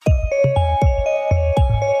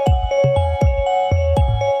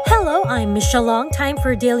I'm Michelle Long. Time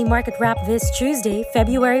for a daily market wrap this Tuesday,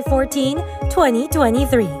 February 14,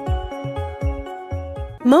 2023.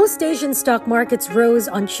 Most Asian stock markets rose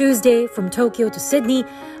on Tuesday from Tokyo to Sydney,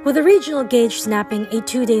 with the regional gauge snapping a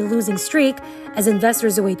two-day losing streak as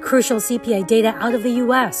investors await crucial CPI data out of the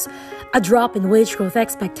U.S., a drop in wage growth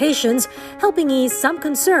expectations helping ease some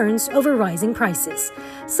concerns over rising prices.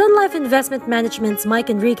 Sun Life Investment Management's Mike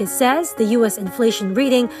Enriquez says the U.S. inflation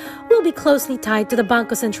reading will be closely tied to the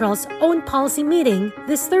Banco Central's own policy meeting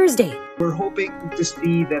this Thursday. We're hoping to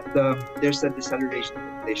see that there's a deceleration of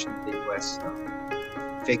inflation in the U.S.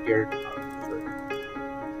 Figure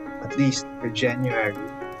at least for January.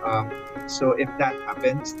 So if that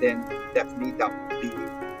happens, then definitely that would be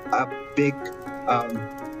a big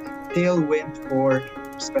tailwind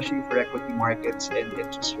especially for equity markets and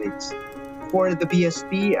interest rates. For the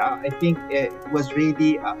BSP, I think it was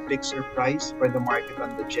really a big surprise for the market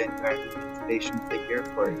on the January inflation figure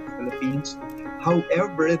for the Philippines.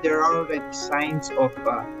 However, there are already signs of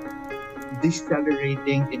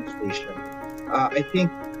decelerating inflation. I think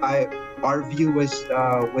our view was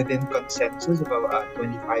within consensus about a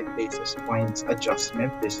 25 basis points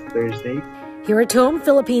adjustment this Thursday. Here at home,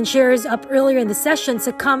 Philippine shares up earlier in the session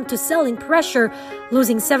succumbed to selling pressure,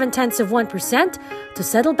 losing 0.7% to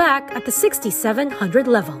settle back at the 6,700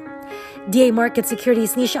 level. DA Market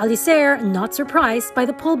Securities' Nisha Alicer not surprised by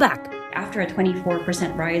the pullback. After a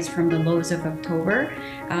 24% rise from the lows of October,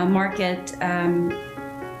 market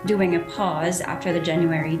doing a pause after the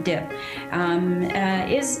January dip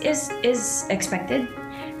is expected.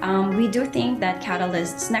 We do think that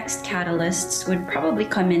next catalysts would probably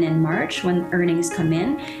come in March when earnings come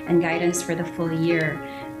in and guidance for the full year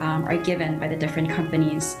are given by the different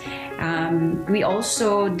companies. We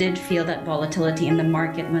also did feel that volatility in the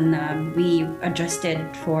market when we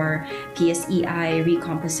adjusted for PSEI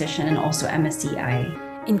recomposition and also MSCI.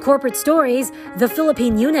 In corporate stories, the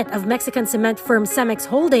Philippine unit of Mexican cement firm Cemex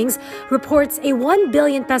Holdings reports a 1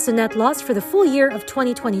 billion peso net loss for the full year of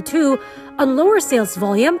 2022 on lower sales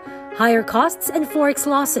volume, higher costs, and forex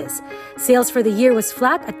losses. Sales for the year was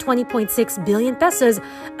flat at 20.6 billion pesos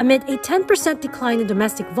amid a 10% decline in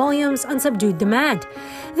domestic volumes on subdued demand.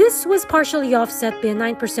 This was partially offset by a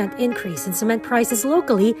 9% increase in cement prices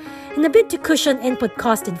locally in a bid to cushion input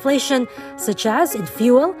cost inflation, such as in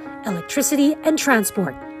fuel, electricity, and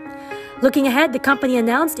transport. Looking ahead, the company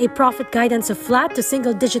announced a profit guidance of flat to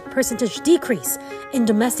single-digit percentage decrease in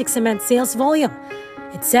domestic cement sales volume.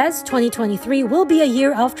 It says 2023 will be a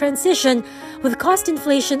year of transition, with cost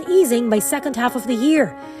inflation easing by second half of the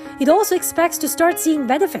year. It also expects to start seeing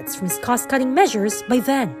benefits from its cost-cutting measures by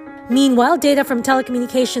then. Meanwhile, data from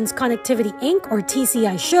Telecommunications Connectivity Inc. or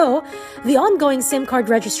TCI show the ongoing SIM card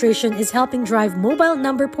registration is helping drive mobile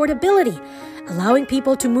number portability, allowing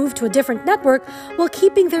people to move to a different network while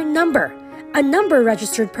keeping their number, a number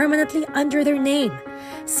registered permanently under their name.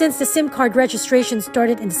 Since the SIM card registration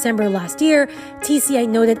started in December last year, TCI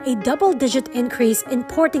noted a double-digit increase in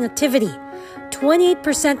porting activity.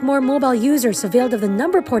 28% more mobile users availed of the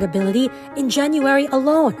number portability in January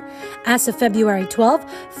alone. As of February 12,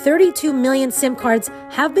 32 million SIM cards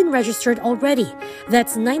have been registered already.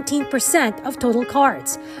 That's 19% of total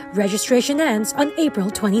cards. Registration ends on April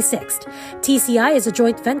 26th. TCI is a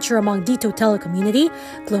joint venture among Dito Telecommunity,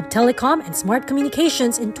 Globe Telecom, and Smart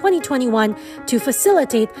Communications in 2021 to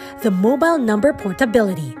facilitate the mobile number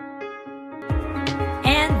portability.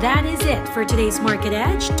 And that is it for today's Market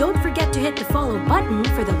Edge. Don't forget to hit the follow button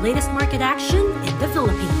for the latest market action in the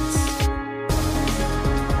Philippines.